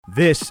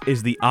This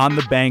is the On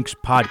the Banks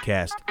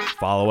podcast.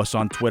 Follow us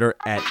on Twitter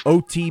at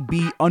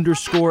OTB_SB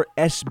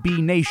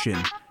Nation.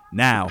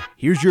 Now,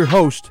 here's your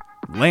host,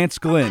 Lance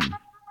Glynn.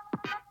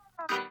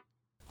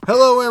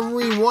 Hello,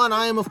 everyone.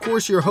 I am, of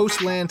course, your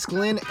host, Lance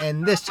Glynn,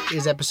 and this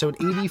is episode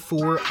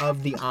 84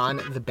 of the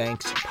On the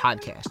Banks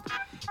podcast.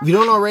 If you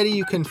don't already,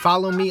 you can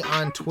follow me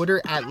on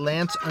Twitter at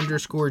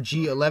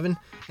Lance_G11,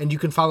 and you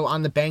can follow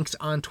On the Banks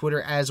on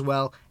Twitter as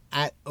well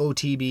at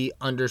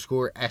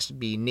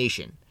OTB_SB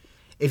Nation.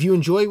 If you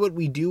enjoy what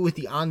we do with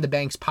the On the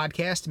Banks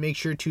podcast, make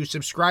sure to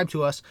subscribe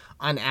to us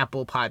on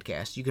Apple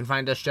Podcasts. You can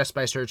find us just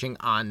by searching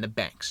On the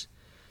Banks.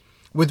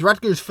 With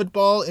Rutgers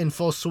football in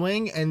full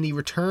swing and the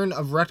return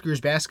of Rutgers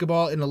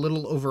basketball in a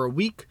little over a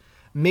week,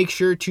 make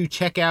sure to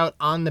check out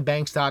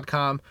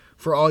onthebanks.com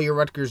for all your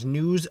Rutgers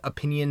news,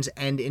 opinions,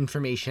 and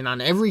information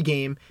on every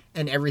game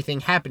and everything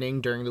happening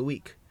during the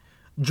week.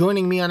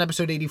 Joining me on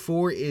episode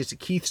 84 is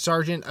Keith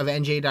Sargent of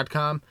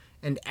NJ.com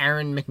and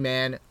Aaron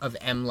McMahon of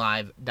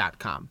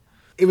MLive.com.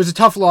 It was a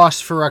tough loss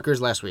for Rutgers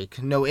last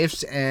week. No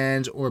ifs,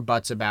 ands, or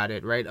buts about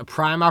it, right? A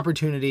prime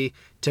opportunity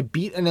to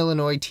beat an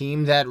Illinois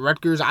team that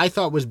Rutgers I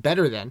thought was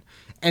better than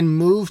and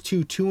move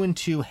to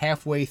 2-2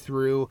 halfway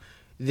through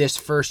this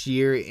first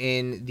year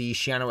in the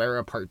Schiano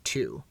era part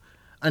 2.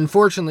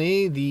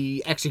 Unfortunately,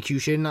 the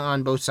execution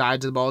on both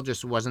sides of the ball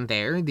just wasn't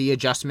there. The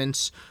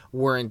adjustments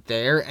weren't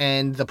there,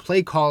 and the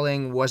play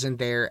calling wasn't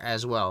there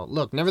as well.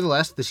 Look,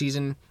 nevertheless, the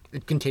season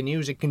It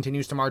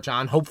continues to march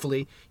on.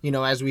 Hopefully,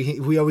 as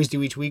we always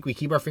do each week, we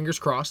keep our fingers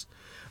crossed.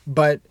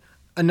 But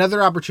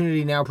another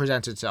opportunity now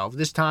presents itself,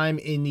 this time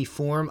in the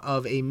form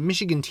of a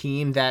Michigan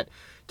team that,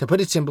 to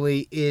put it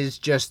simply, is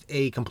just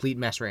a complete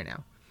mess right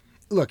now.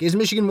 Look, is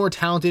Michigan more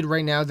talented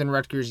right now than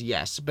Rutgers?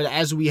 Yes. But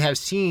as we have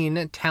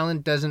seen,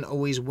 talent doesn't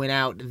always win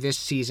out this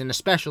season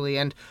especially.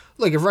 And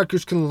look, if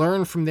Rutgers can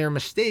learn from their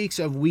mistakes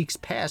of weeks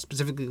past,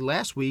 specifically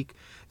last week,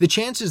 the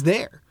chance is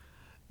there.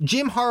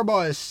 Jim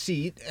Harbaugh's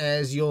seat,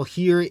 as you'll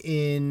hear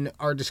in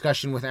our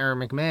discussion with Aaron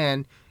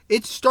McMahon,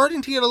 it's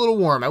starting to get a little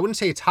warm. I wouldn't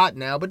say it's hot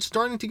now, but it's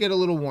starting to get a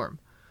little warm.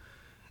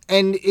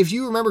 And if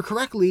you remember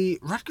correctly,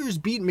 Rutgers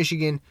beat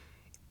Michigan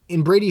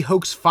in Brady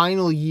Hoke's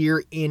final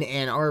year in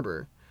Ann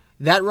Arbor.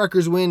 That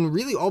Rutgers win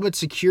really all but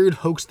secured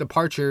Hoke's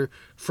departure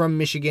from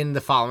Michigan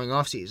the following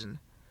offseason.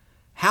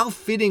 How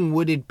fitting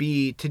would it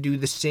be to do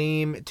the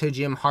same to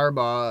Jim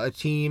Harbaugh, a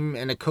team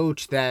and a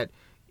coach that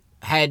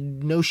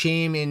had no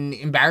shame in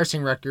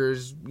embarrassing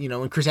Rutgers,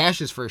 in Chris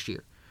Ash's first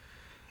year?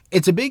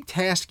 It's a big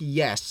task,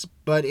 yes,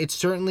 but it's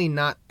certainly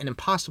not an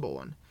impossible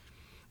one.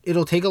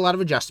 It'll take a lot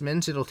of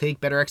adjustments, it'll take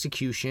better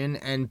execution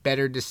and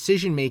better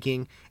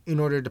decision-making in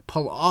order to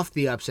pull off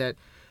the upset,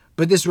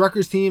 but this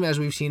Rutgers team, as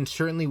we've seen,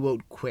 certainly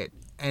won't quit,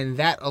 and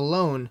that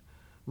alone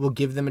will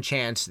give them a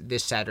chance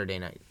this Saturday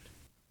night.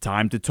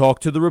 Time to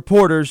talk to the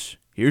reporters.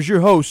 Here's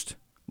your host,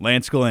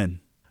 Lance Glynn.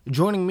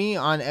 Joining me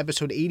on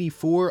episode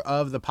 84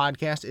 of the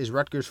podcast is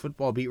Rutgers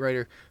football beat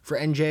writer for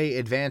NJ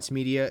Advanced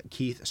Media,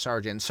 Keith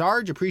Sargent.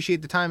 Sarge,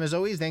 appreciate the time as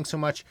always. Thanks so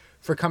much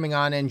for coming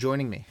on and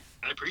joining me.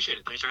 I appreciate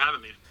it. Thanks for having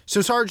me.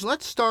 So, Sarge,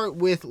 let's start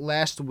with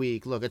last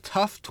week. Look, a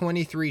tough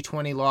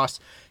 23-20 loss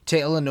to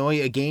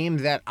Illinois, a game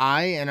that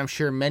I, and I'm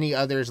sure many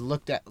others,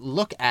 look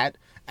at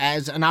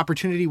as an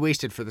opportunity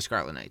wasted for the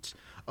Scarlet Knights.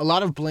 A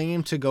lot of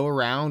blame to go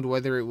around,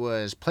 whether it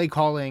was play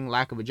calling,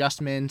 lack of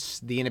adjustments,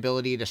 the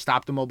inability to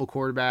stop the mobile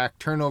quarterback,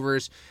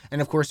 turnovers,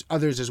 and of course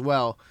others as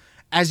well.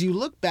 As you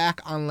look back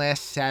on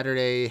last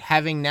Saturday,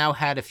 having now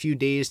had a few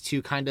days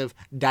to kind of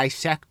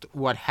dissect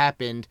what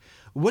happened,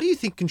 what do you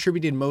think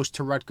contributed most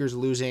to Rutgers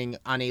losing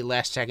on a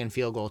last-second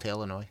field goal to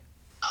Illinois?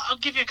 I'll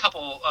give you a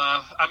couple. I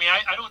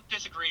don't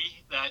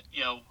disagree that,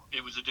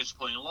 it was a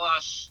disappointing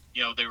loss.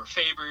 They were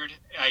favored.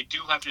 I do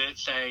have to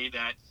say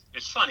that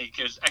it's funny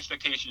because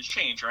expectations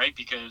change, right?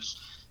 Because,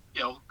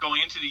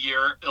 going into the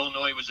year,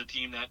 Illinois was a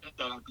team that had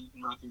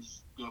beaten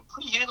Rutgers,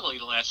 pretty handily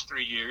the last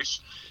 3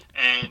 years.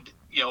 And,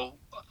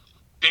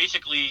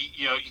 basically,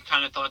 you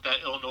kind of thought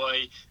that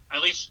Illinois,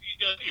 at least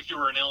if you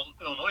were an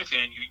Illinois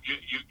fan,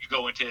 you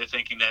go into it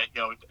thinking that,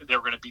 they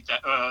were going to beat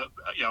that,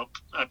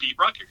 beat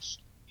Rutgers.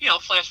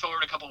 Flash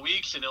forward a couple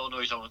weeks and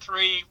Illinois is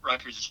 0-3,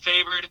 Rutgers is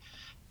favored.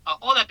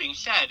 All that being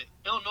said,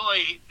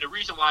 Illinois, the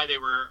reason why they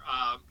were,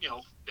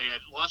 they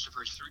had lost the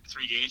first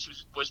three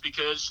games was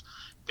because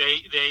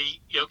they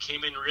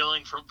came in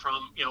reeling from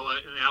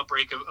an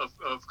outbreak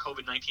of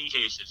COVID-19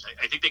 cases.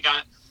 I think they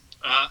got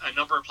a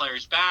number of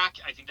players back.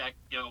 I think that,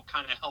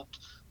 kind of helped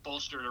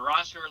bolster the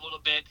roster a little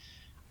bit.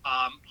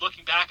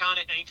 Looking back on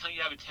it, anytime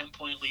you have a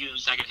 10-point lead in the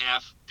second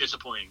half,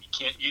 disappointing.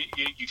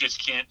 You just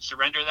can't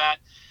surrender that.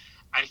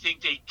 I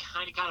think they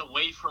kind of got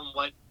away from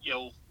what,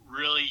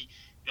 really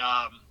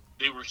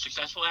they were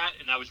successful at,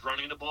 and that was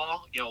running the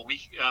ball. A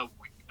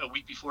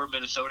week before,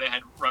 Minnesota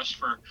had rushed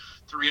for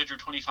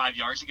 325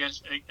 yards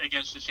against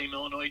the same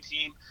Illinois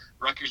team.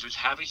 Rutgers was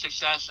having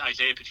success.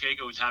 Isaiah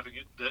Pacheco was having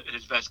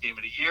his best game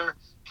of the year.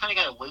 Kind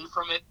of got away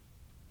from it.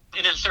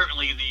 And then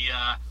certainly the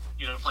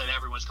play that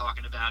everyone's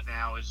talking about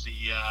now is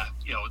the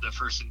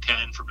 1st and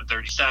 10 from the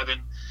 37.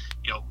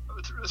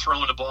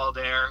 Throwing the ball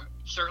there,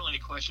 certainly a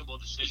questionable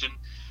decision.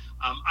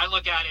 I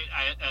look at it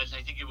as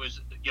I think it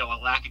was a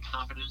lack of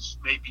confidence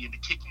maybe in the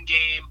kicking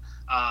game.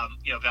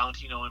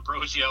 Valentino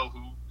Ambrosio,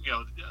 who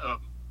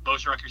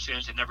most Rutgers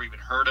fans had never even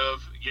heard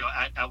of,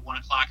 at 1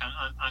 o'clock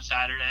on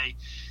Saturday.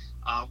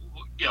 I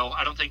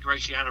don't think Greg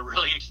Schiano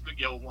really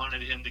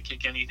wanted him to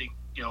kick anything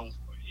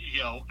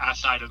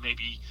outside of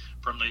maybe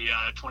from the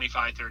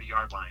 25,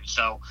 30-yard line.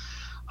 So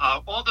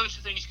all those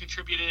things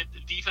contributed.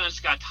 The defense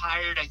got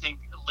tired, I think,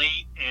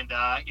 late, and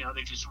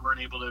they just weren't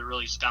able to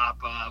really stop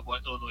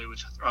what Illinois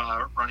was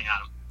running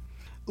at them.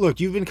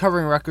 Look, you've been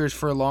covering Rutgers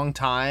for a long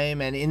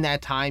time, and in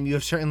that time, you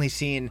have certainly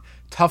seen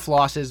tough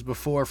losses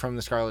before from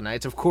the Scarlet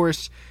Knights. Of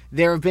course,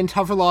 there have been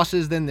tougher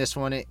losses than this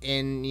one,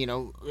 in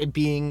it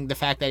being the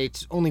fact that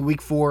it's only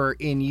week 4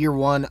 in year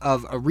 1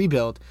 of a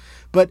rebuild.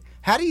 But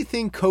how do you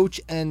think Coach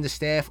and the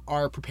staff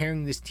are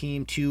preparing this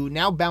team to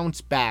now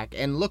bounce back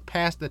and look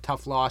past the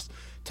tough loss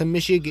to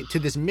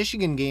this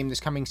Michigan game this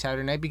coming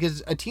Saturday night?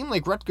 Because a team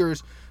like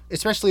Rutgers,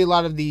 especially a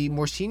lot of the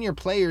more senior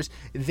players,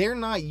 they're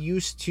not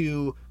used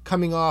to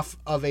coming off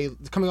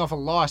a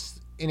loss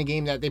in a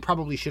game that they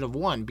probably should have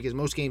won, because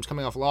most games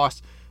coming off a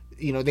loss,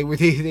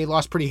 they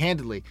lost pretty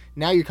handedly.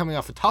 Now you're coming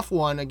off a tough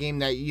one, a game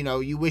that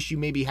you wish you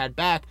maybe had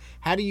back.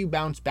 How do you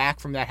bounce back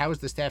from that? How is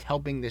the staff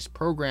helping this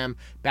program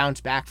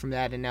bounce back from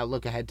that and now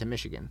look ahead to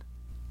Michigan?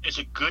 It's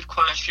a good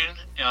question.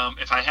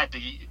 If I had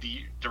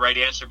the right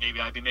answer,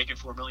 maybe I'd be making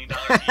 $4 million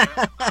a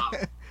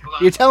year.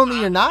 You're telling me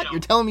you're not? You're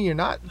telling me you're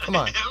not? Come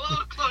on. A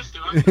little close to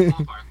it. I'm in the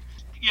ballpark.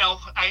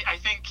 I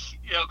think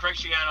Greg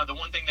Schiano, the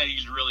one thing that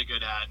he's really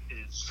good at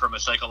is, from a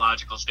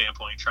psychological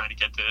standpoint, trying to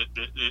get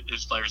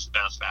his players to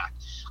bounce back.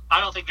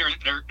 I don't think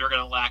they're going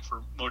to lack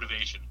for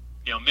motivation.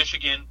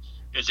 Michigan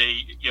is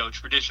a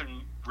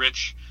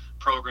tradition-rich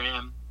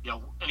program.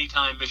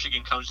 Anytime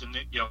Michigan comes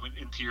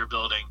into your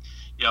building,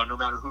 no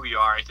matter who you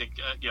are, I think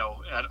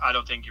I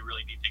don't think you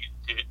really need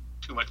to get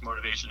too much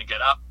motivation to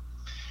get up.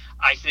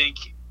 I think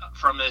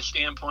from the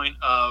standpoint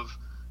of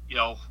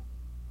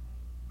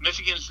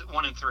Michigan's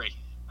 1-3.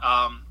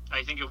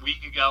 I think a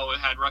week ago,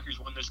 had Rutgers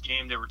won this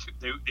game,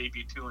 they'd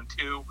be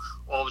 2-2.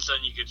 All of a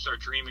sudden, you could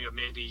start dreaming of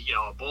maybe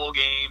a bowl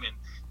game, and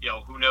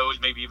who knows,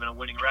 maybe even a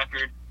winning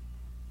record.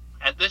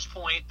 At this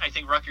point, I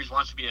think Rutgers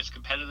wants to be as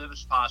competitive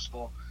as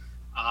possible,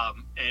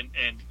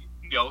 and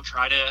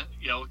try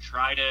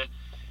to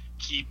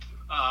keep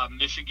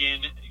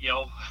Michigan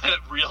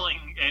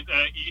reeling and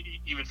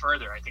even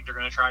further. I think they're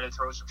going to try to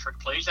throw some trick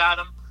plays at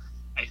them.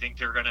 I think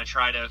they're going to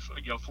try to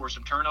force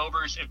some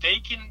turnovers. If they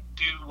can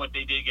do what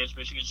they did against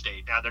Michigan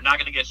State, now they're not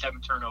going to get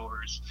 7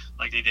 turnovers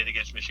like they did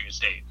against Michigan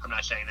State. I'm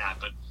not saying that,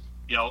 but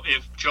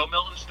if Joe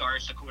Milton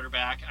starts the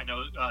quarterback, I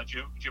know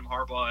Jim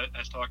Harbaugh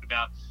has talked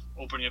about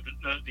opening up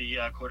the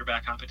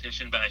quarterback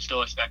competition, but I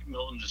still expect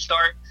Milton to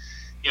start.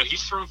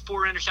 He's thrown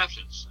 4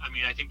 interceptions. I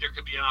mean, I think there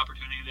could be an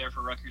opportunity there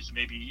for Rutgers to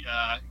maybe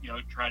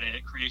try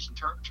to create some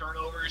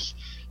turnovers.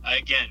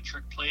 Again,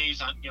 trick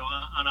plays on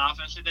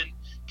offense, and then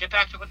get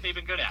back to what they've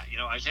been good at.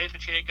 Isaiah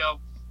Pacheco,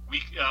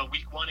 week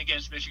 1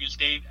 against Michigan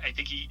State, I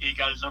think he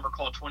got his number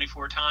called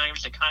 24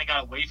 times. They kind of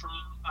got away from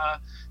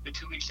the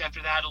 2 weeks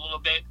after that a little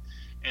bit.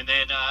 And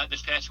then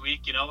this past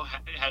week,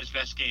 had his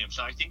best game.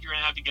 So I think you're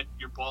going to have to get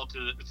your ball to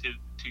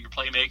your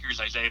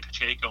playmakers, Isaiah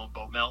Pacheco and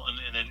Bo Melton,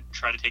 and then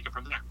try to take it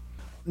from there.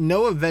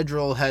 Noah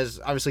Vedral has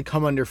obviously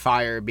come under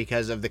fire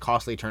because of the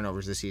costly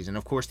turnovers this season.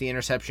 Of course, the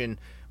interception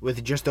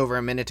with just over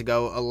a minute to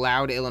go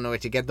allowed Illinois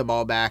to get the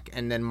ball back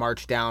and then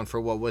march down for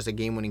what was a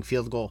game-winning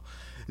field goal.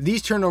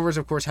 These turnovers,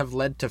 of course, have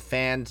led to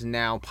fans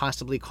now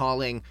possibly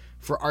calling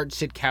for Art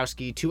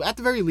Sitkowski to, at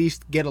the very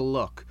least, get a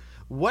look.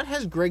 What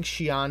has Greg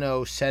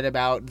Schiano said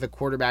about the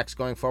quarterbacks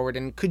going forward,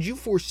 and could you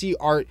foresee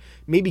Art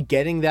maybe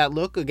getting that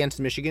look against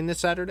Michigan this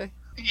Saturday?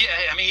 Yeah,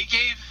 I mean, he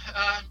gave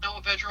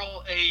Noah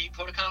Vedral a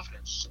vote of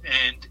confidence,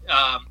 and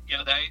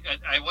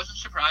I wasn't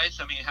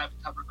surprised. I mean, having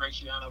covered Greg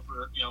Schiano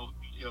for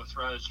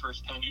throughout his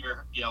first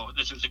tenure,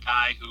 this was a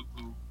guy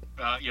who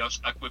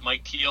stuck with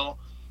Mike Teal,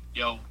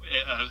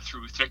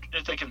 through thick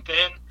and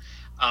thin.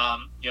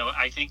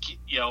 I think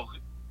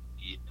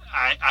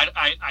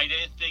I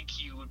didn't think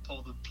he would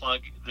pull the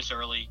plug this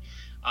early.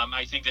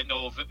 I think that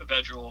Noah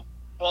Vedral,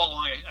 all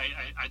along,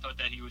 I thought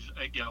that he was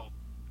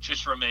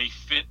just from a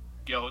fit.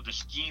 The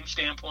scheme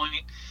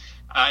standpoint,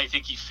 I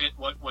think he fit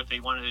what they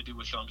wanted to do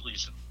with Sean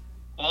Gleason.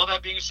 All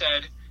that being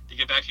said, to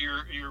get back to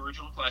your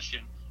original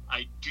question,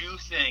 I do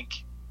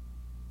think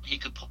he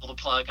could pull the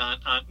plug on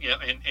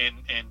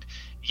and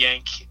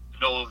yank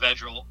Noah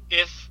Vedral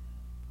if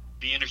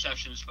the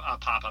interceptions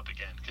pop up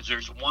again. Because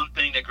there's one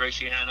thing that Greg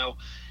Schiano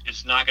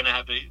is not going to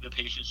have the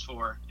patience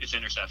for is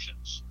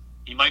interceptions.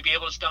 He might be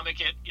able to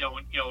stomach it,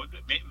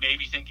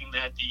 maybe thinking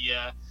that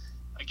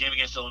the game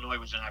against Illinois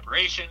was an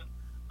aberration.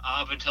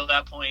 Up until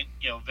that point,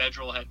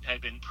 Vedral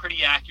had been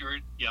pretty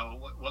accurate.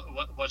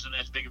 Wasn't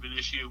as big of an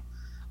issue.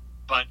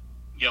 But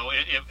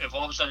if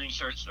all of a sudden he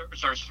starts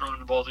throwing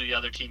the ball to the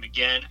other team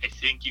again, I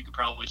think you could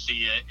probably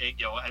see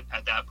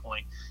at that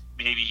point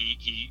maybe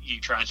he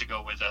tries to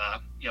go with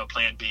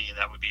Plan B, and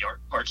that would be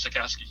Art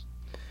Sitkowski.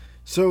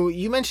 So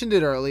you mentioned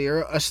it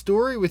earlier. A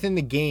story within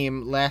the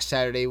game last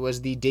Saturday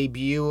was the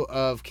debut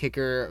of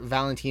kicker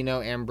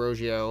Valentino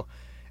Ambrosio,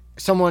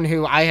 someone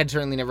who I had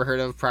certainly never heard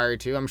of prior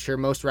to. I'm sure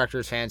most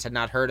Rutgers fans had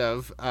not heard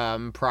of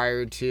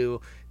prior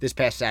to this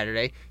past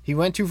Saturday. He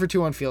went 2 for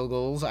 2 on field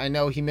goals. I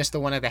know he missed the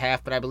one at the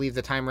half, but I believe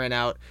the time ran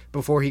out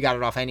before he got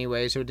it off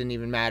anyway, so it didn't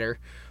even matter.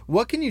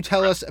 What can you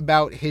tell us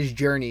about his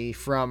journey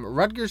from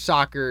Rutgers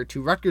soccer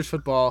to Rutgers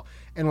football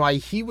and why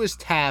he was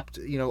tapped,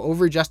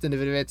 over Justin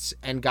Davidovitz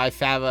and Guy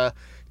Fava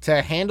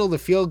to handle the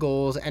field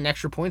goals and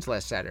extra points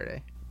last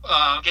Saturday?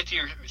 I'll get to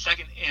your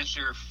second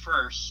answer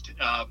first.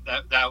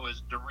 That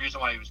was the reason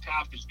why he was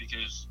tapped is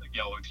because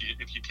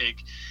if you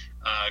take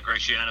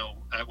Graciano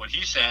at what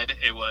he said,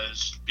 it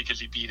was because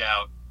he beat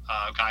out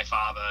Guy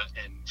Fava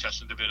and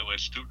Justin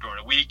Davidovich during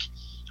a week.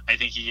 I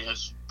think he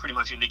has pretty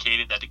much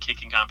indicated that the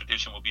kicking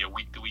competition will be a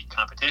week-to-week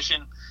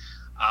competition.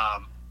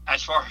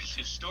 As far as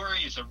his story,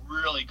 it's a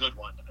really good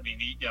one. I mean,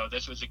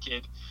 this was a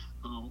kid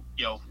who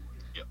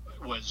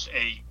was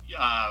a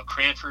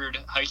Cranford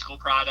high school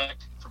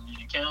product from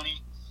Union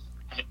County.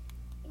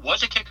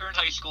 Was a kicker in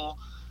high school,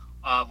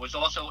 was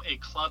also a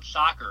club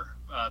soccer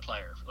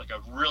player, like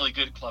a really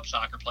good club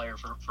soccer player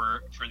for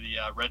the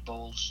Red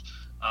Bulls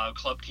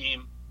club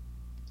team.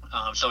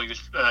 So he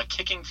was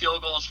kicking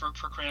field goals for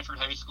Cranford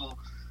High School,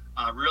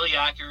 really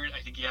accurate.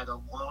 I think he had a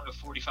long of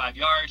 45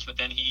 yards, but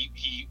then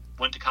he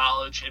went to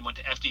college and went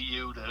to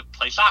FDU to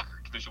play soccer,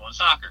 Division I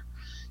soccer.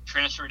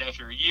 Transferred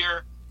after a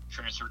year,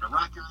 transferred to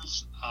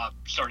Rutgers,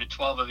 started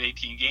 12 of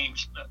 18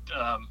 games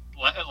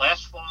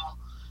last fall.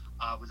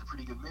 Was a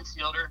pretty good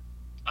midfielder.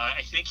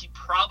 I think he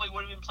probably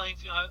would have been playing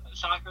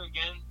soccer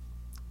again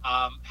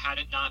had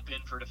it not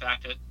been for the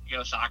fact that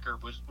soccer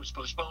was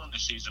postponed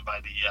this season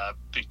by the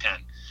Big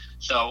Ten.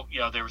 So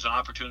there was an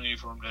opportunity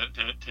for him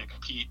to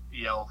compete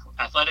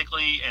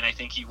athletically, and I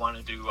think he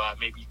wanted to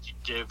maybe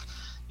give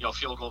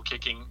field goal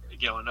kicking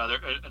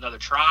another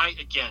try.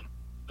 Again,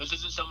 this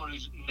isn't someone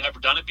who's never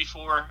done it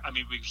before. I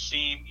mean, we've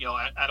seen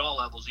at all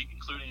levels,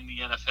 including the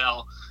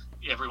NFL,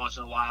 every once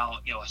in a while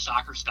a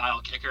soccer style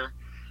kicker.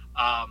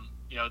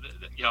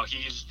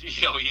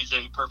 He's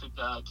a perfect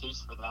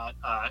case for that,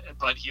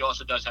 but he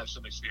also does have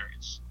some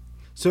experience.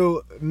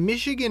 So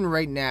Michigan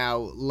right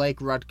now,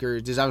 like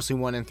Rutgers, is obviously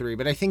 1-3,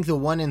 but I think the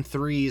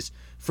 1-3s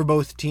for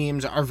both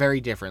teams are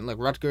very different. Like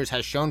Rutgers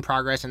has shown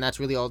progress, and that's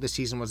really all this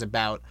season was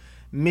about.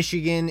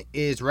 Michigan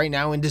is right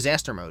now in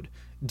disaster mode.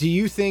 Do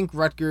you think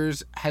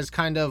Rutgers has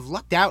kind of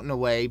lucked out in a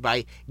way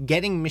by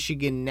getting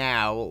Michigan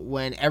now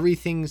when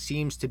everything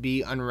seems to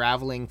be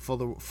unraveling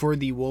for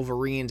the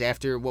Wolverines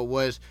after what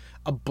was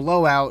a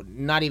blowout,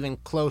 not even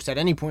close at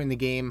any point in the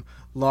game,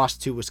 loss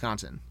to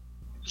Wisconsin?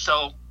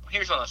 So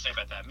here's what I'll say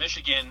about that.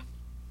 Michigan,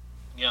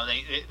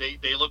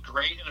 they looked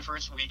great in the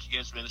first week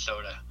against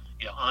Minnesota,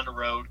 on the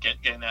road,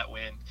 getting that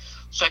win.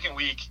 Second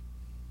week,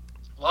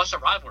 lost a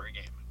rivalry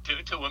game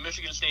to a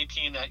Michigan State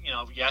team that,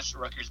 yes,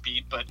 Rutgers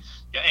beat, but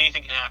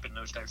anything can happen in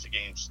those types of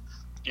games.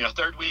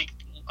 Third week,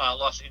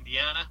 lost to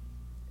Indiana,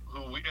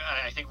 who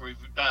I think we've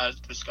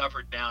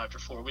discovered now after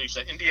 4 weeks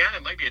that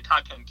Indiana might be a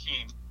top 10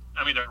 team.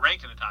 I mean, they're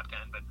ranked in the top 10,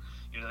 but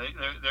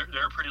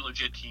they're a pretty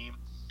legit team.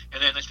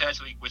 And then this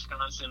past week,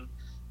 Wisconsin,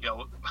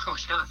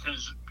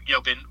 Wisconsin's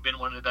been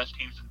one of the best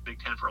teams in the Big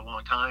Ten for a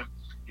long time.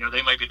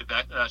 They might be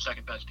the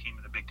second best team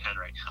in the Big Ten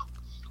right now.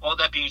 All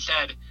that being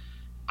said,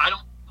 I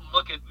don't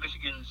look at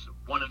Michigan's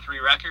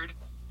 1-3 record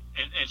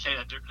and say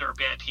that they're a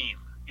bad team.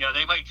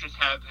 They might just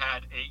have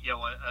had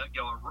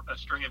a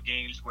string of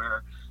games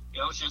where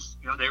it's just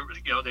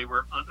they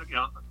were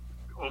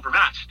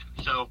overmatched.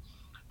 So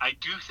I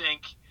do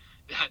think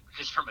that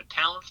just from a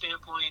talent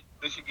standpoint,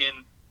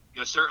 Michigan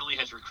certainly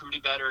has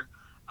recruited better.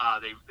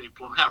 They've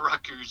blown out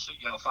Rutgers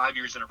 5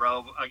 years in a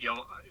row.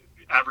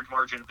 Average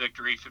margin of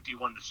victory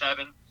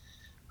 51-7.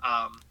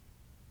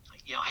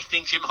 I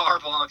think Jim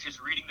Harbaugh,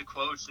 just reading the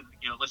quotes and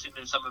listening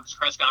to some of his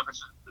press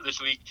conferences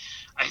this week,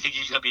 I think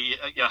he's going to be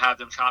have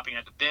them chopping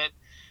at the bit.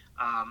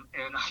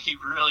 And I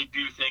really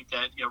do think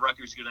that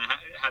Rutgers is going to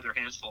have their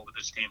hands full with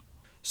this team.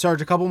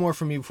 Sarge, a couple more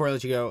from me before I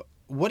let you go.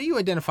 What do you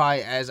identify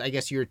as, I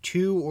guess, your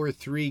 2 or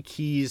 3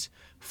 keys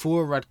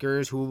for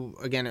Rutgers, who,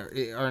 again, are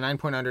a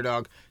 9-point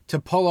underdog, to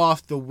pull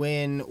off the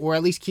win or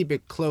at least keep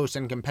it close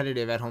and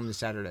competitive at home this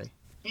Saturday?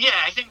 Yeah,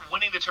 I think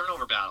winning the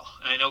turnover battle.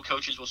 I know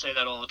coaches will say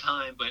that all the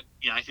time, but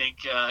I think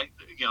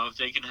if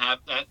they can have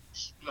that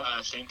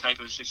same type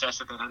of success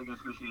that they had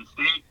against Michigan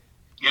State,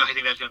 I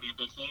think that's going to be a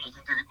big thing. I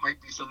think there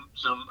might be some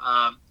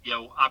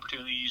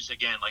opportunities.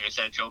 Again, like I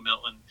said, Joe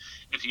Milton,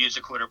 if he is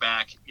a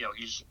quarterback,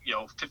 he's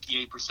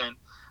 58%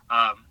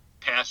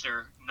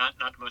 passer, not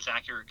the most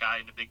accurate guy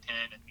in the Big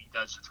Ten, and he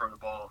does throw the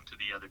ball to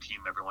the other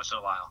team every once in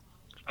a while.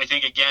 I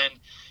think again,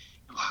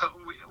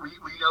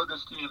 we know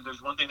this team.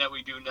 There's one thing that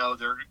we do know: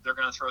 they're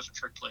going to throw some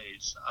trick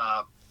plays.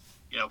 A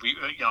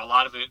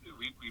lot of it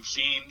we've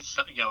seen.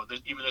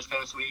 Even this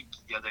past week,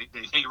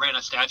 they ran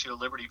a Statue of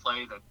Liberty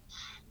play that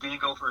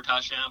didn't go for a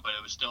touchdown, but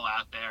it was still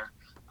out there.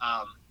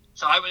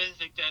 So I would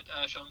think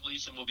that Sean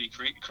Gleason will be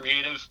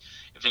creative.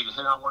 If they can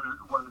hit on one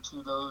or two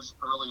of those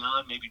early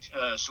on, maybe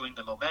swing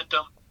the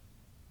momentum.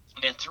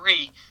 And then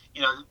 3,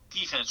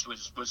 defense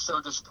was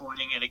so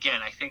disappointing. And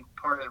again, I think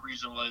part of the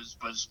reason was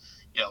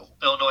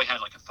Illinois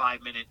had like a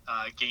 5-minute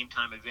game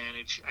time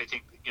advantage. I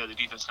think the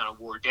defense kind of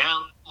wore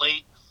down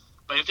late.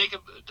 But if they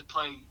could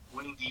play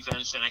winning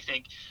defense, then I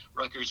think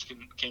Rutgers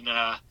can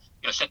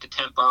set the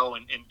tempo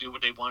and do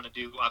what they want to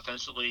do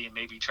offensively, and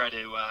maybe try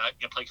to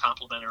play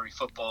complementary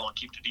football and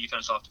keep the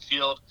defense off the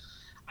field.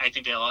 I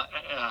think they'll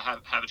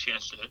have a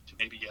chance to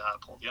maybe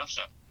pull the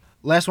upset.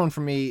 Last one for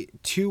me,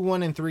 2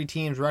 1-3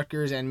 teams,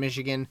 Rutgers and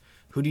Michigan.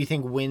 Who do you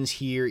think wins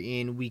here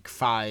in Week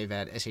 5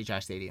 at SHI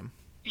Stadium?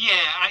 Yeah,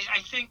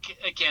 I think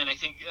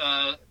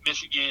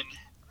Michigan,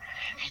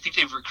 I think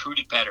they've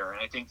recruited better. And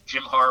I think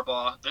Jim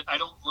Harbaugh, I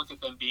don't look at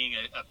them being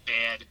a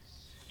bad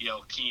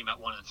team at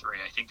 1-3.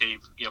 I think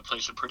they've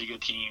played some pretty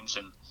good teams.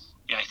 And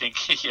I think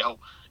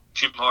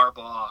Jim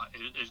Harbaugh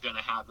is going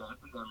to have them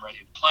ready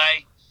to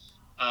play.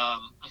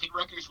 I think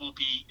Rutgers it'll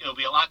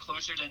be a lot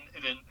closer than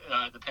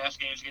the past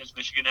games against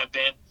Michigan have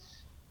been.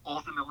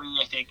 Ultimately,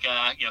 I think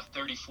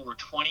 34-20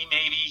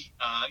 maybe,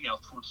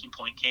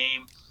 14-point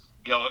game.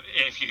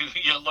 If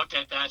you looked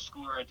at that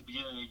score at the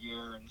beginning of the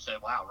year and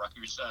said, "Wow,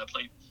 Rutgers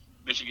played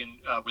Michigan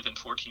within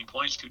 14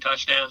 points, 2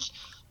 touchdowns,"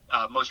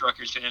 most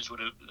Rutgers fans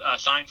would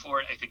have signed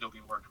for it. I think they'll be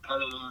more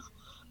competitive,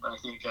 but I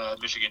think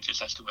Michigan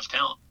just has too much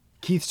talent.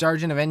 Keith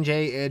Sargent of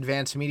NJ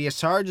Advanced Media.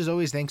 Sarge, as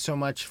always, thanks so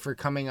much for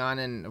coming on.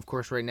 And, of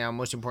course, right now,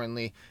 most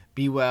importantly,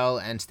 be well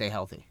and stay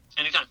healthy.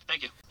 Anytime.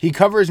 Thank you. He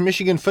covers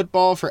Michigan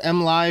football for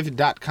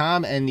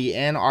MLive.com and the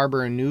Ann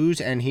Arbor News,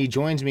 and he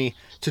joins me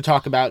to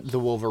talk about the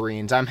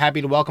Wolverines. I'm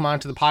happy to welcome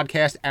onto the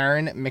podcast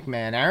Aaron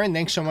McMahon. Aaron,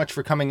 thanks so much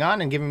for coming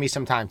on and giving me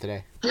some time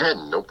today. Yeah,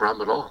 no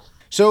problem at all.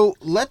 So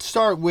let's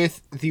start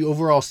with the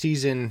overall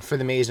season for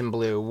the Maize and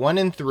Blue.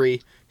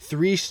 1-3,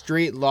 3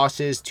 straight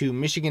losses to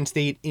Michigan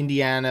State,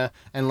 Indiana,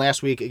 and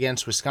last week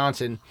against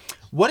Wisconsin.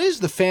 What is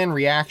the fan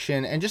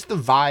reaction and just the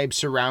vibe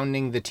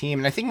surrounding the team?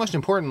 And I think most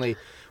importantly,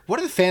 what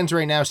are the fans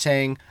right now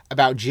saying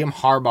about Jim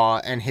Harbaugh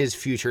and his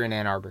future in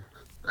Ann Arbor?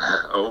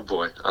 Oh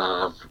boy,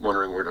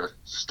 wondering where to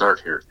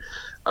start here.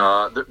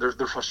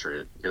 They're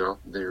frustrated.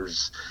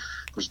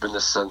 There's been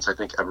this sense, I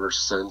think, ever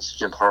since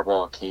Jim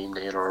Harbaugh came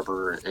to Ann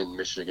Arbor in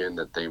Michigan,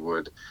 that they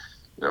would,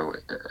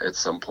 at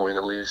some point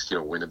at least,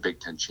 win a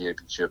Big Ten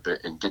championship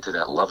and get to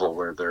that level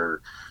where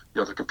they're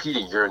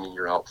competing year in and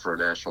year out for a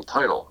national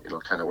title.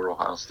 Kind of where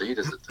Ohio State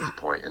is at this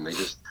point, and they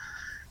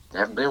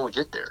haven't been able to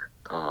get there.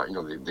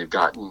 They've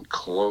gotten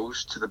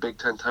close to the Big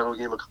Ten title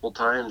game a couple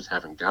times,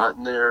 haven't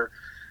gotten there.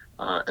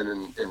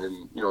 And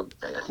then,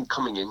 I think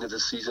coming into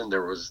this season,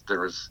 there was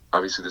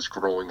obviously this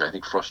growing, I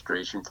think,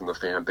 frustration from the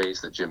fan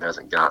base that Jim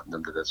hasn't gotten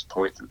them to this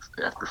point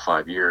after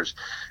 5 years.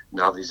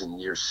 Now he's in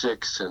year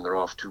 6 and they're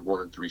off to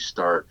 1-3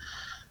 start.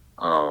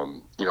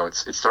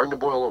 It's starting to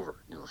boil over.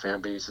 The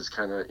fan base has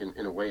kind of,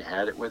 in a way,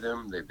 had it with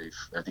him.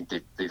 I think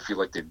they feel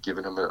like they've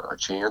given him a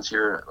chance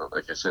here.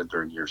 Like I said,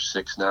 they're in year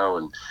 6 now,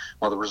 and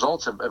while the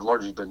results have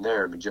largely been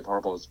there, I mean, Jim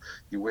Harbaugh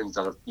he wins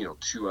out of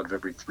 2 out of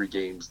every 3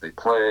 games they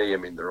play. I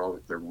mean, they're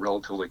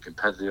relatively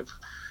competitive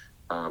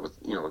with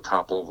the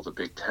top level of the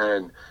Big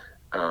Ten.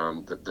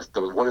 The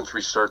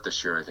 1-3 start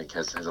this year, I think,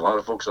 has a lot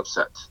of folks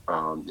upset.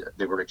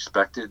 They weren't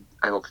expected.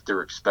 I don't think they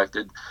were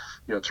expected,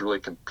 to really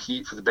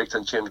compete for the Big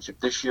Ten championship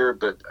this year.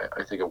 But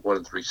I think a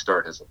 1-3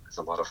 start has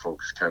a lot of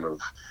folks kind of,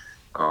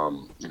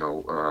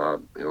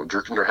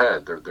 jerking their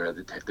head.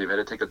 They've had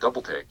to take a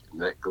double take,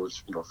 and that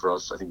goes, for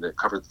us. I think that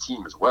covered the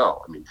team as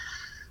well. I mean,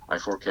 I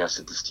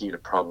forecasted this team to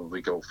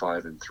probably go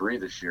 5-3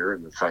 this year,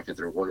 and the fact that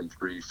they're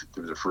 1-3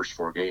 through the first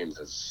 4 games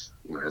has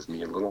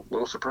me a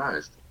little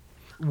surprised.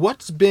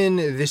 What's been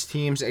this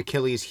team's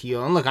Achilles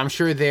heel? And look, I'm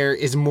sure there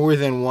is more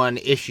than one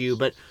issue,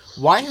 but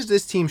why has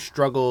this team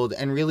struggled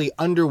and really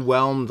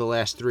underwhelmed the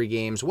last 3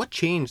 games? What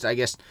changed, I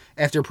guess,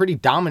 after a pretty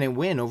dominant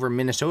win over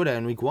Minnesota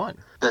in Week 1?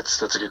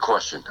 That's a good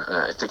question.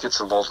 I think it's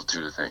a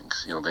multitude of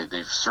things.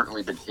 They've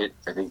certainly been hit,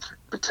 I think,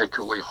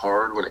 particularly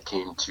hard when it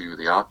came to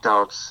the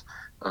opt-outs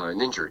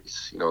and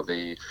injuries.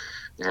 They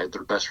had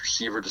their best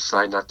receiver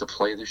decide not to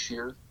play this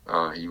year.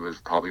 He would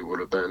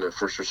have been a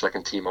first or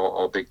second team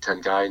all Big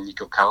Ten guy,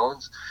 Nico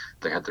Collins.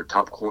 They had their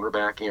top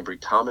cornerback, Ambry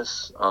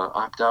Thomas,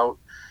 opt out.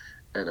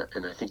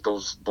 And I think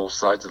both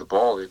sides of the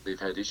ball, they've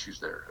had issues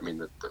there. I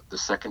mean, the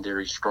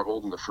secondary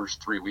struggled in the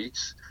first 3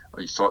 weeks.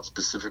 You saw it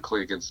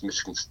specifically against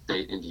Michigan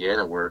State,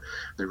 Indiana, where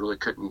they really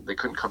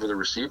couldn't cover the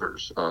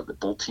receivers.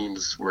 Both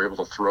teams were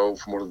able to throw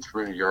for more than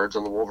 300 yards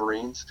on the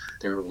Wolverines.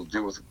 They were able to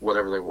do with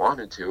whatever they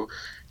wanted to.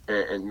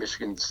 And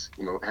Michigan's,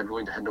 had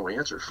no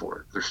answer for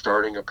it. They're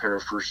starting a pair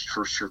of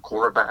first-year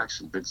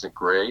cornerbacks in Vincent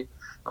Gray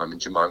and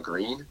Jamon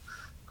Green.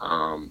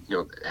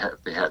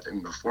 They had,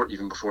 and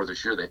even before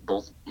this year, they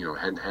both,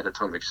 hadn't had a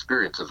ton of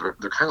experience. So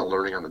they're kind of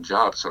learning on the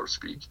job, so to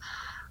speak.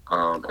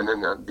 And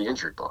then the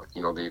injury bug.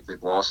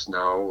 They've lost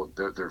now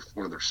their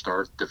one of their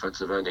star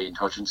defensive end, Aiden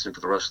Hutchinson,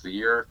 for the rest of the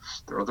year.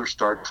 Their other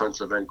star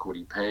defensive end,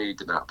 Cody Pay,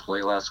 did not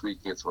play last week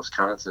against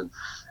Wisconsin.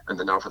 And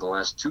then now for the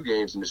last 2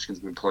 games, Michigan's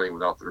been playing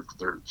without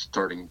their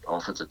starting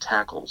offensive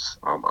tackles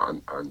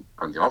on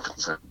the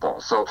offensive side of the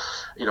ball. So,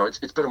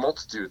 it's been a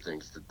multitude of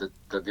things.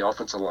 The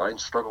offensive line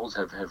struggles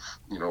have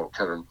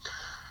kind of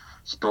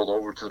spilled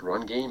over to the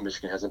run game.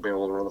 Michigan hasn't been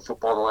able to run the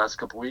football the last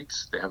couple of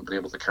weeks. They haven't been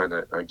able to kind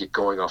of get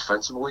going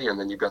offensively, and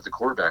then you've got the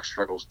quarterback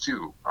struggles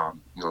too.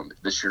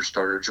 This year's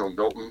starter Joe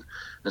Milton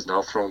has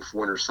now thrown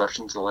 4 interceptions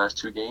in the last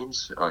 2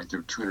 games. He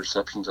threw 2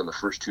 interceptions on the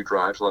first 2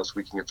 drives last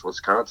week against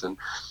Wisconsin,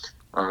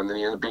 and then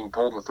he ended up being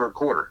pulled in the third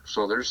quarter.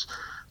 So there's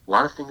a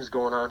lot of things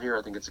going on here.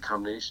 I think it's a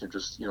combination of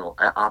just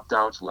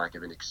opt-outs, lack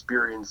of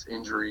inexperience,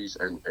 injuries,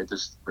 and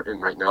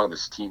right now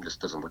this team just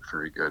doesn't look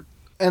very good.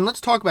 And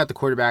let's talk about the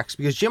quarterbacks,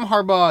 because Jim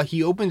Harbaugh,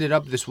 he opened it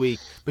up this week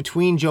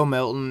between Joe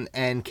Milton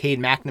and Cade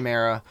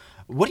McNamara.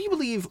 What do you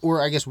believe,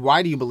 or I guess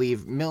why do you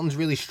believe Milton's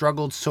really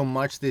struggled so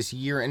much this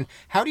year, and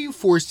how do you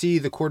foresee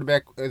the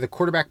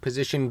quarterback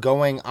position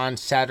going on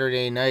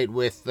Saturday night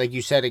with, like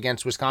you said,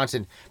 against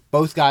Wisconsin,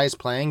 both guys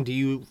playing? Do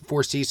you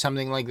foresee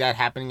something like that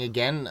happening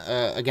again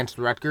against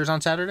Rutgers on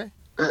Saturday?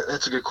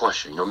 That's a good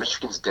question.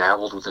 Michigan's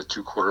dabbled with a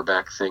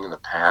 2-quarterback thing in the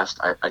past.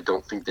 I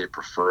don't think they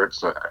prefer it.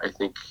 So I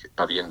think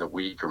by the end of the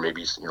week, or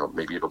maybe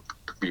it'll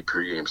be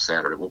pregame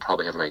Saturday, we'll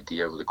probably have an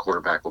idea who the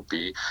quarterback will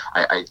be.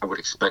 I would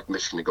expect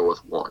Michigan to go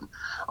with one.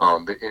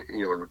 But in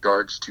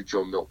regards to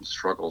Joe Milton's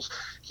struggles,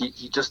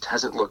 he just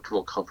hasn't looked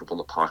real comfortable in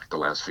the pocket the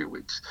last few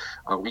weeks.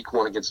 Week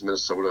 1 against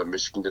Minnesota,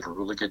 Michigan did a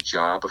really good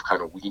job of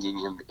kind of weaning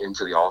him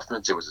into the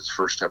offense. It was his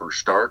first ever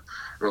start,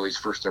 really his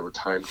first ever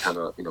time kind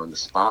of in the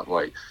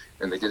spotlight.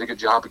 And they did a good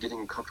job of getting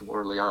him comfortable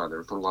early on. They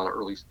were throwing a lot of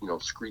early,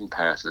 screen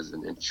passes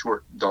and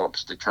short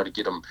dumps to try to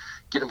get him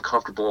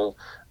comfortable,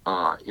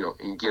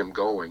 and get him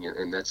going.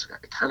 And that's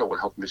kind of what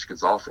helped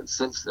Michigan's offense.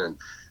 Since then,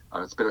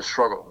 it's been a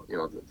struggle.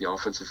 The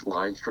offensive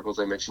line struggles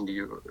I mentioned to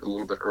you a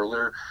little bit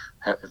earlier.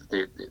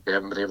 They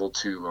haven't been able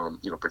to,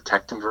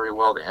 protect him very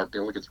well. They haven't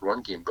been able to get the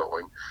run game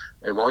going.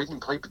 And while he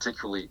didn't play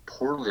particularly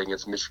poorly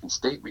against Michigan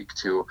State week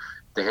 2,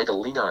 they had to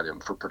lean on him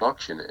for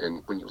production.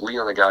 And when you lean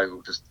on a guy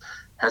who just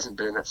hasn't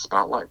been in that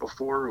spotlight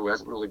before, who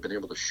hasn't really been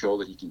able to show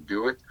that he can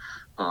do it,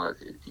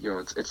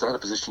 it's not a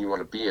position you want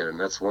to be in, and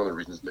that's one of the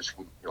reasons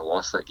Michigan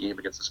lost that game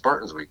against the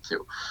Spartans week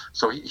 2.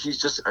 So he's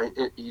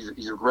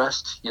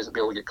regressed. He hasn't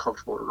been able to get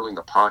comfortable early in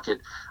the pocket,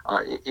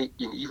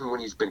 even when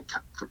he's been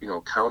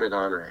counted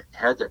on or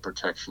had that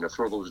protection to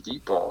throw those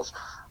deep balls.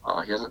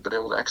 He hasn't been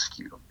able to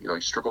execute them. He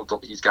struggled.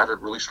 He's got a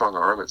really strong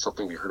arm. It's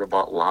something we heard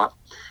about a lot,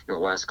 the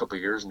last couple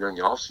of years and during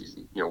the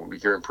offseason. When we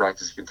hear in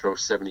practice he can throw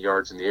 70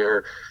 yards in the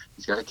air,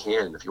 he's got a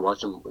cannon. If you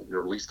watch him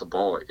release the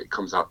ball, it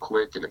comes out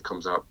quick and it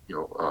comes out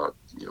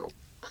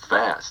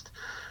fast.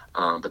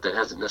 But that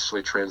hasn't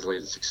necessarily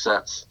translated to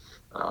success.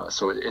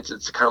 So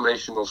it's a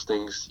combination of those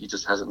things. He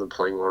just hasn't been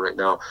playing well right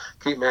now.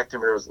 Cade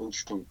McNamara is an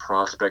interesting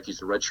prospect.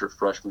 He's a redshirt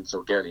freshman,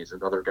 so again, he's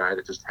another guy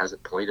that just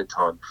hasn't played a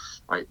ton.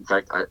 In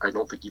fact, I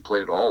don't think he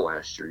played at all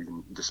last year,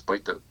 even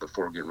despite the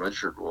 4-game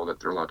redshirt rule that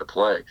they're allowed to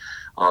play.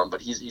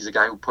 But he's a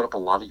guy who put up a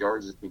lot of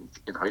yards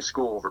in high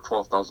school, over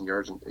 12,000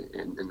 yards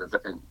in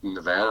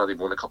Nevada. They've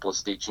won a couple of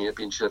state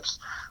championships.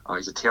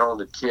 He's a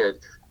talented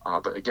kid.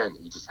 But again,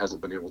 he just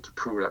hasn't been able to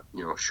prove it,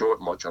 show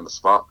it much on the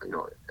spot,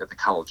 at the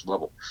college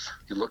level.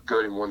 He looked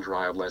good in one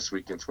drive last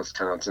week against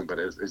Wisconsin, but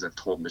as I've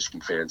told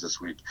Michigan fans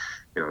this week,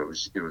 it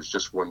was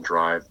just one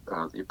drive.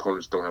 The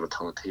opponents don't have a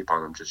ton of tape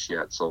on him just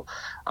yet. So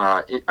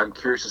I'm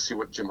curious to see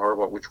what Jim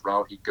Harbaugh, which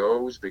route he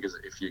goes, because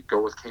if you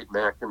go with Cade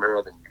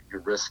McNamara, then you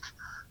risk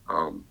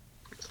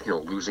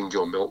losing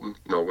Joe Milton,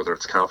 whether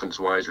it's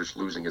confidence-wise or just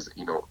losing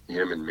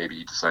him and maybe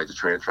he decides to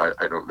transfer.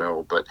 I don't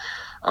know. But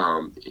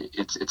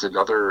it's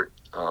another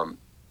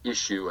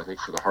issue, I think,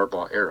 for the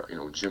Harbaugh era.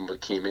 When Jim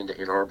came into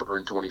Ann Arbor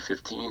in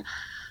 2015,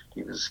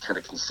 he was kind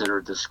of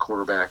considered this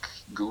quarterback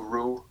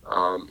guru,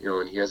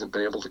 and he hasn't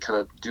been able to kind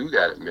of do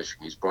that at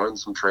Michigan. He's brought in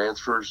some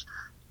transfers.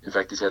 In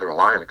fact, he's had to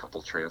rely on a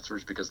couple of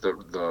transfers because the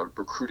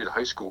recruited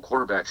high school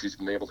quarterbacks he's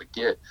been able to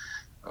get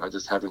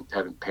just haven't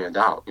panned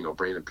out.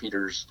 Brandon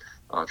Peters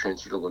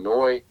transferred to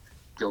Illinois.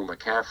 Dylan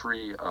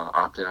McCaffrey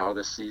opted out of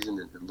this season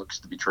and looks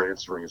to be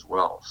transferring as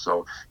well.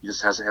 So he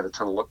just hasn't had a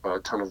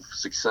ton of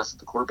success at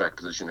the quarterback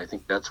position. I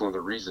think that's one of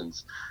the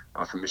reasons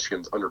for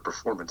Michigan's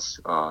underperformance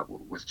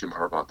with Jim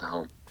Harbaugh at the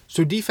helm.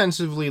 So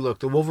defensively, look,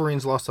 the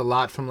Wolverines lost a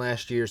lot from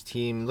last year's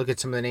team. Look at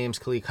some of the names: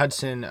 Khaleke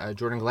Hudson,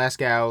 Jordan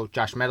Glasgow,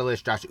 Josh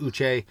Metalish, Josh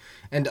Uche,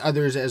 and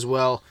others as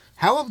well.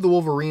 How have the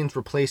Wolverines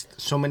replaced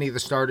so many of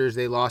the starters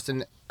they lost?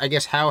 And I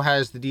guess how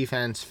has the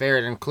defense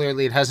fared? And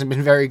clearly it hasn't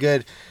been very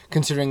good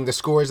considering the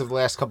scores of the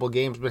last couple of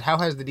games. But how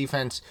has the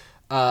defense,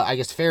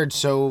 fared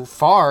so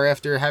far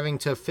after having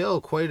to fill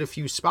quite a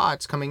few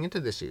spots coming into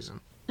this season?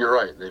 You're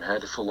right. They've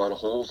had to fill a lot of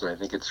holes, and I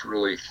think it's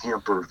really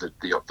hampered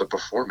the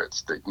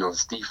performance.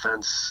 This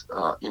defense,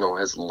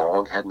 has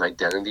long had an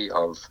identity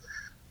of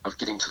of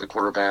getting to the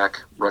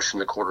quarterback, rushing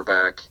the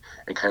quarterback,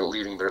 and kind of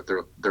leaving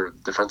their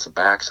defensive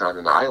backs on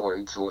an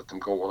island to let them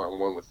go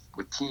one-on-one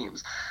with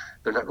teams.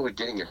 They're not really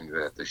getting into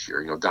that this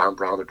year. Don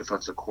Brown, their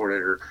defensive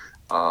coordinator,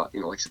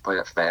 likes to play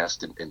that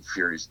fast and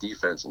furious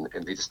defense, and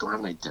they just don't have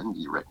an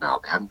identity right now.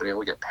 They haven't been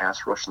able to get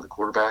pass rush in the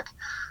quarterback.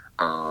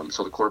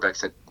 So the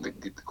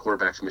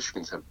quarterbacks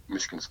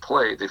Michigan's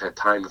play, they've had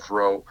time to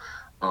throw,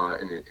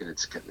 and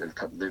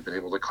they've been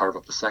able to carve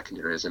up the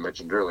secondary, as I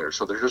mentioned earlier.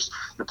 So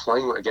they're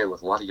playing again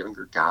with a lot of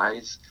younger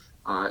guys.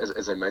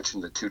 As I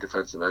mentioned, the two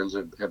defensive ends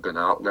have been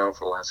out now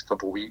for the last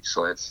couple of weeks,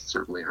 so that's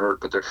certainly hurt.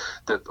 But they're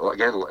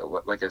again,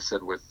 like I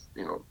said, with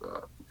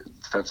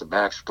defensive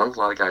backs, playing a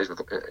lot of guys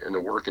in a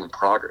work in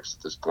progress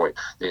at this point.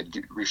 They had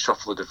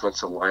reshuffled the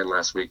defensive line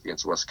last week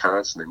against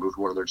Wisconsin. They moved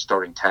one of their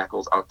starting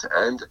tackles out to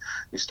end.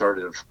 They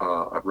started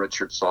a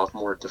redshirt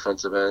sophomore at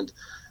defensive end.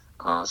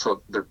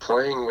 So they're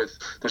playing with,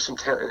 there's some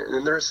talent,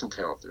 and there is some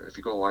talent there. If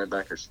you go to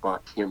linebacker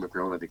spot, Cam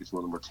McGrone, I think it's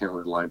one of the more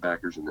talented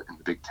linebackers in the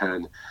Big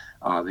Ten.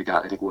 They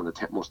got, I think, one of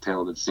the most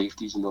talented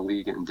safeties in the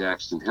league in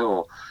Jackson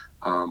Hill.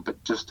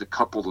 But just a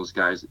couple of those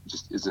guys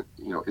just isn't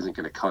going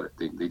to cut it.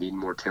 They need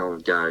more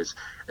talented guys.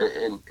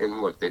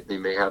 And look, they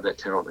may have that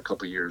talent in a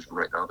couple of years, but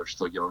right now they're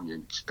still young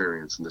and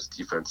inexperienced in this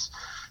defense.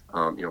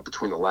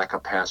 Between the lack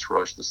of pass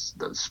rush,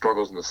 the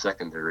struggles in the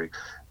secondary,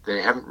 they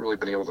haven't really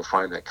been able to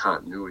find that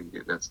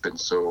continuity that's been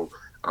so,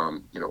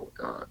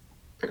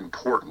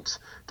 important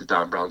to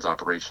Don Brown's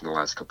operation the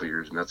last couple of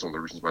years, and that's one of the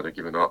reasons why they're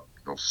giving up,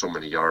 so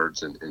many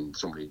yards and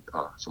so many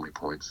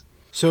points.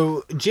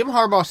 So Jim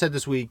Harbaugh said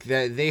this week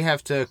that they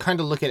have to kind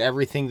of look at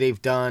everything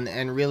they've done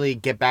and really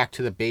get back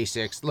to the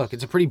basics. Look,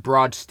 it's a pretty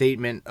broad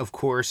statement, of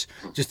course,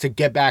 just to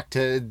get back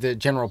to the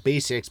general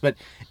basics. But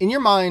in your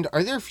mind,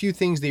 are there a few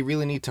things they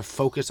really need to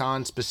focus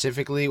on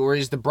specifically? Or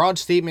is the broad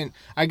statement,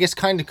 I guess,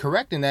 kind of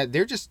correct in that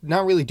they're just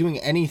not really doing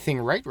anything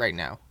right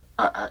now?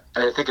 I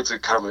think it's a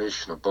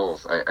combination of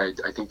both. I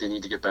think they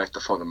need to get back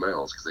to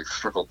fundamentals because they've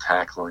struggled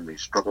tackling. They've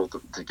struggled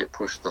to get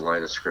pushed to the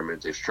line of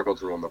scrimmage. They've struggled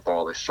to run the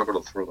ball. They've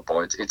struggled to throw the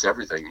ball. It's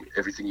everything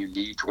you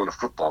need to win a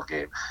football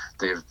game.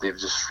 They've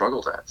just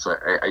struggled at. So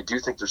I do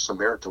think there's some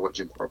merit to what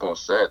Jim Harbaugh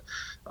said.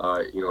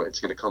 It's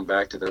going to come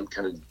back to them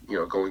kind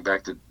of, going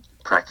back to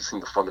practicing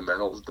the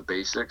fundamentals, the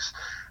basics.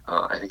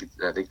 I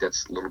think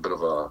that's a little bit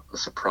of a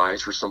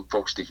surprise for some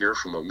folks to hear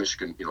from a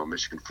Michigan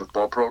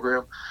football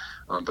program.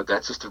 But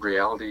that's just the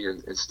reality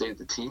and state of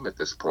the team at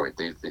this point.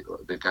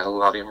 They've got a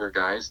lot of younger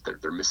guys.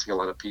 They're missing a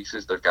lot of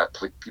pieces. They've got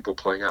people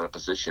playing out of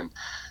position,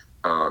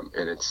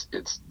 and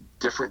it's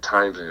different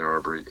times in Ann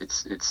Arbor.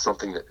 It's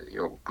something that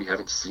we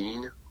haven't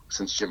seen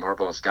since Jim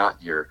Harbaugh's got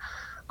here.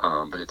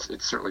 But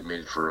it's certainly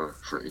made it for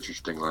an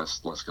interesting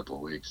last couple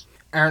of weeks.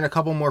 Aaron, a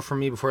couple more from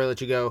me before I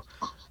let you go.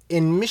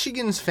 In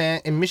Michigan's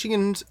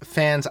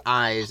fans'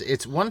 eyes,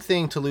 it's one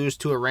thing to lose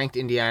to a ranked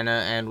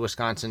Indiana and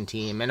Wisconsin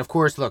team. And of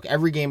course, look,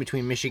 every game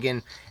between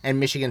Michigan and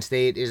Michigan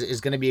State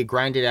is going to be a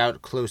grinded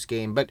out close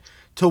game. But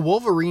to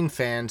Wolverine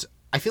fans,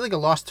 I feel like a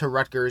loss to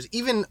Rutgers,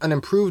 even an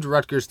improved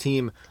Rutgers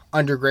team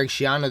under Greg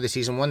Schiano this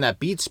season, one that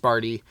beat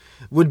Sparty,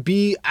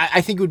 I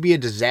think would be a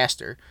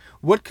disaster.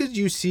 What could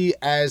you see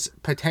as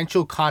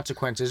potential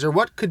consequences, or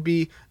what could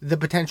be the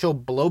potential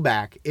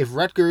blowback if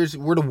Rutgers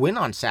were to win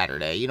on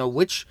Saturday?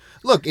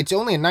 Look, it's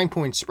only a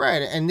 9-point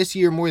spread, and this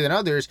year more than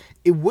others,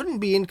 it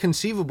wouldn't be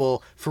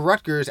inconceivable for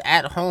Rutgers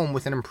at home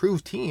with an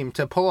improved team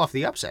to pull off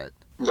the upset.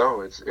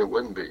 No, it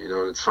wouldn't be.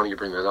 It's funny you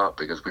bring that up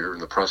because we were in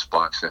the press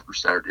box after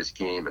Saturday's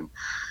game, and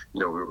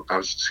I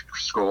was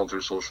scrolling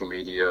through social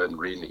media and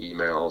reading the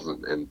emails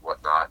and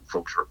whatnot.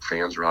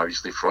 Fans are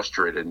obviously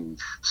frustrated, and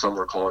some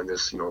were calling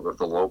this,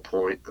 the low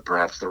point,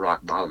 perhaps the rock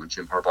bottom of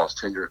Jim Harbaugh's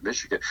tenure at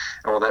Michigan.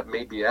 And while that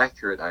may be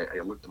accurate, I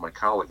looked at my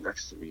colleague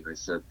next to me and I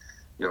said,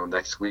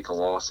 next week a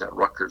loss at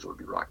Rutgers would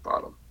be rock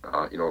bottom.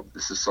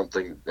 This is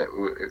something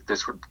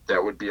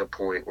that would be a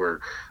point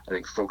where I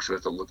think folks would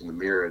have to look in the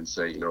mirror and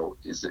say,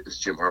 is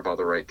Jim Harbaugh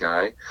the right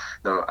guy?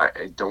 Now,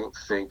 I don't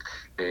think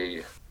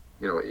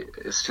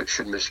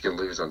should Michigan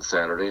lose on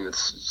Saturday, and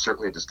it's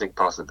certainly a distinct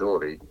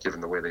possibility given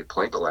the way they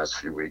played the last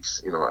few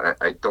weeks.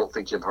 I don't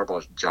think Jim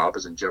Harbaugh's job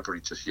is in jeopardy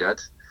just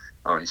yet.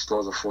 He still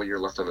has a full year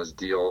left on his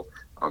deal.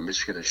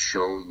 Michigan has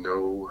shown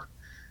no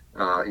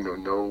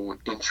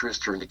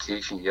interest or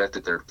indication yet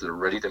that they're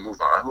ready to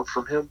move on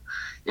from him.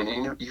 And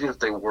even if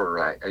they were,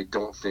 I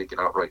don't think an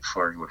outright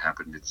firing would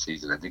happen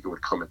mid-season. I think it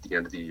would come at the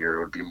end of the year.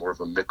 It would be more of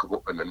an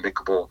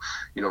amicable,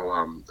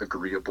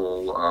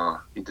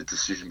 agreeable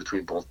decision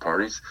between both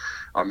parties.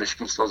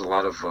 Michigan still has a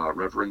lot of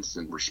reverence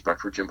and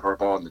respect for Jim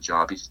Harbaugh and the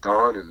job he's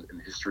done and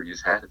the history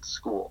he's had at the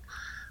school.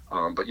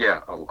 But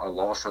yeah, a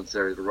loss on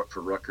Saturday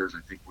for Rutgers,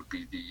 I think, would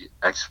be the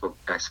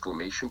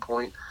exclamation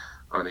point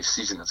on a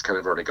season that's kind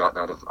of already gotten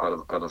out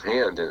of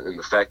hand. And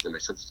the fact, and I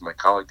said this to my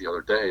colleague the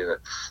other day, that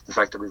the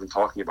fact that we're even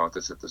talking about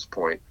this at this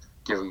point,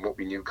 given what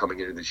we knew coming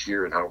into this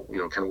year and how,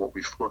 kind of what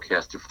we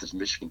forecasted for this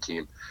Michigan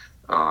team,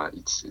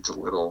 it's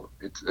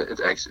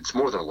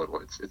more than a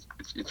little.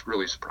 It's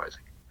really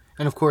surprising.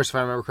 And of course, if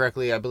I remember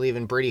correctly, I believe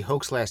in Brady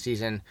Hoke's last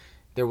season,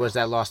 there was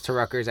that loss to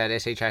Rutgers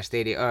at SHI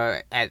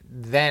Stadium, at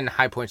then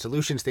High Point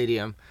Solution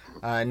Stadium,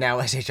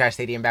 now SHI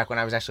Stadium back when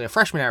I was actually a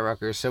freshman at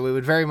Rutgers. So it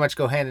would very much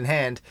go hand in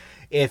hand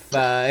if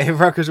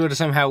Rutgers were to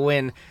somehow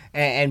win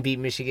and beat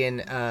Michigan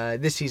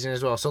this season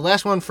as well. So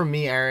last one from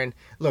me, Aaron.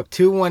 Look,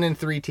 2, 1, and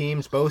 3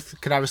 teams. Both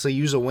could obviously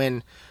use a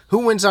win.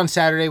 Who wins on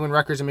Saturday when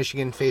Rutgers and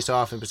Michigan face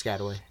off in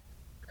Piscataway?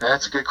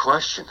 That's a good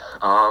question.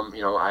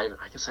 I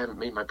guess I haven't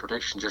made my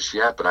prediction just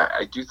yet, but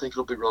I do think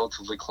it'll be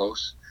relatively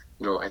close.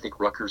 I think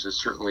Rutgers is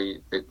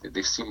certainly,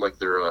 they seem like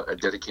they're a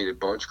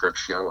dedicated bunch. Greg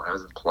Schiano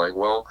has been playing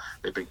well.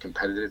 They've been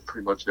competitive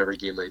pretty much in every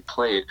game they've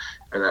played,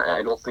 and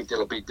I don't think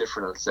that'll be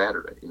different on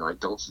Saturday. I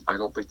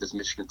don't think this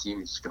Michigan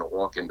team is going to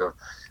walk into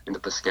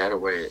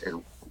Piscataway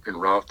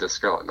and rout the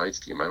Scarlet Knights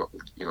team. I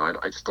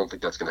just don't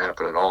think that's going to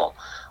happen at all.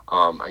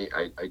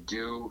 I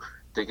do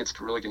think it's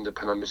really going to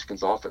depend on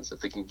Michigan's offense. If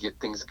they can get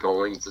things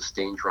going,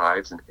 sustain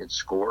drives, and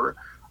score,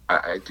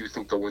 I do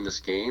think they'll win this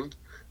game.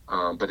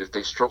 But if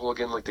they struggle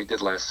again like they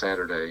did last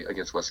Saturday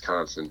against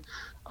Wisconsin,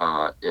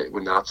 it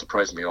would not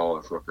surprise me at all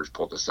if Rutgers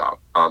pulled this out.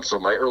 So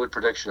my early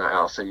prediction,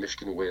 I'll say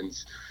Michigan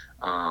wins,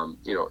 probably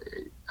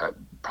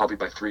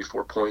by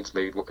 3-4 points,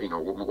 maybe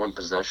one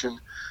possession.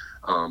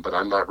 But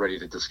I'm not ready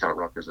to discount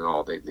Rutgers at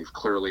all. They've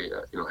clearly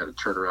had a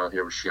turnaround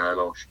here with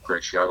Schiano.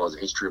 Greg Schiano has a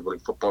history of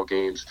winning football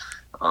games.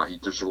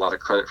 There's a lot of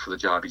credit for the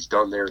job he's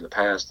done there in the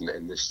past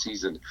and this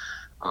season.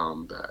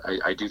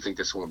 I do think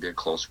this one will be a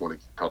close one. It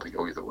could probably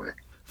go either way.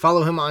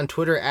 Follow him on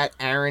Twitter at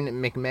Aaron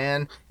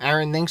McMahon.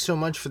 Aaron, thanks so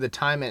much for the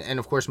time. And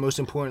of course, most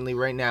importantly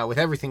right now, with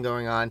everything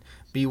going on,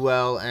 be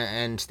well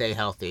and stay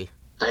healthy.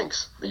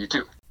 Thanks. You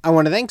too. I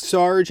want to thank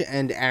Sarge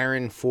and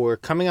Aaron for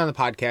coming on the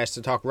podcast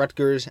to talk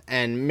Rutgers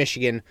and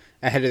Michigan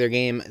ahead of their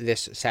game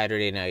this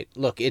Saturday night.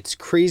 Look, it's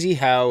crazy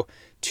how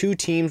 2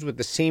 teams with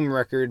the same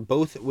record,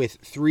 both with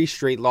 3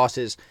 straight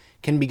losses,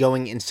 can be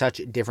going in such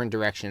different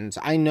directions.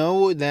 I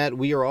know that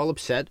we are all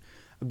upset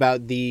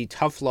about the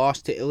tough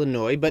loss to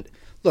Illinois, but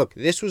look,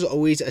 this was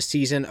always a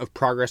season of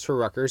progress for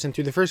Rutgers, and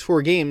through the first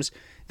 4 games,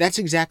 that's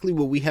exactly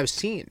what we have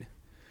seen.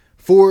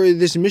 For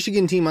this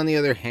Michigan team, on the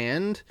other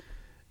hand,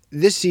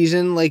 this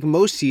season, like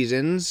most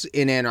seasons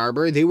in Ann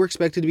Arbor, they were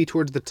expected to be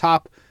towards the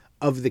top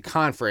of the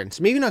conference.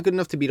 Maybe not good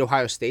enough to beat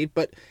Ohio State,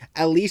 but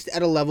at least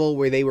at a level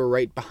where they were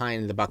right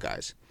behind the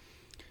Buckeyes.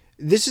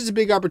 This is a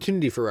big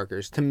opportunity for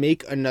Rutgers to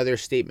make another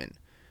statement.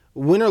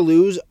 Win or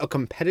lose a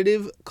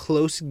competitive,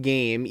 close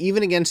game,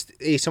 even against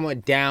a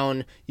somewhat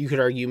down, you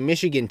could argue,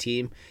 Michigan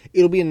team,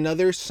 it'll be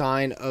another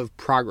sign of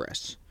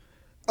progress.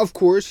 Of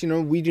course,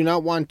 we do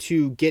not want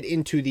to get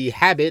into the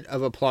habit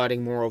of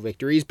applauding moral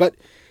victories, but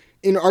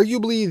in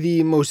arguably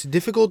the most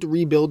difficult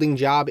rebuilding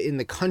job in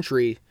the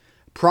country,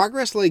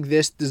 progress like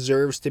this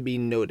deserves to be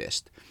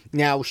noticed.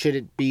 Now, should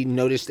it be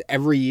noticed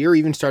every year,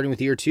 even starting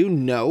with year 2?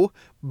 No.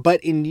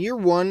 But in year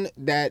 1,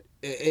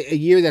 a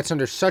year that's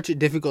under such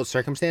difficult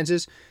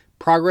circumstances,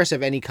 progress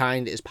of any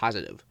kind is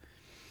positive.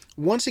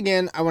 Once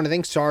again, I want to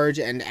thank Sarge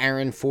and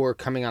Aaron for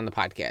coming on the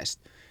podcast.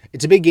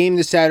 It's a big game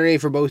this Saturday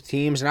for both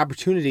teams, an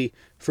opportunity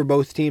for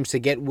both teams to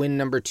get win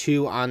number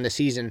 2 on the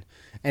season,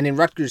 and in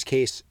Rutgers'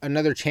 case,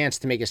 another chance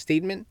to make a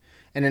statement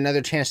and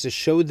another chance to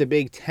show the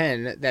Big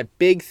Ten that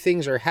big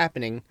things are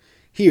happening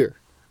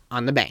here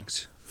on the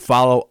Banks.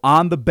 Follow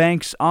On the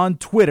Banks on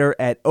Twitter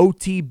at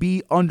OTB_SB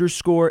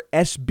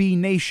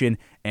Nation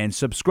and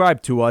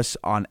subscribe to us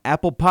on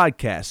Apple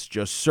Podcasts.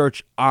 Just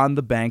search On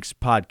the Banks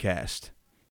Podcast.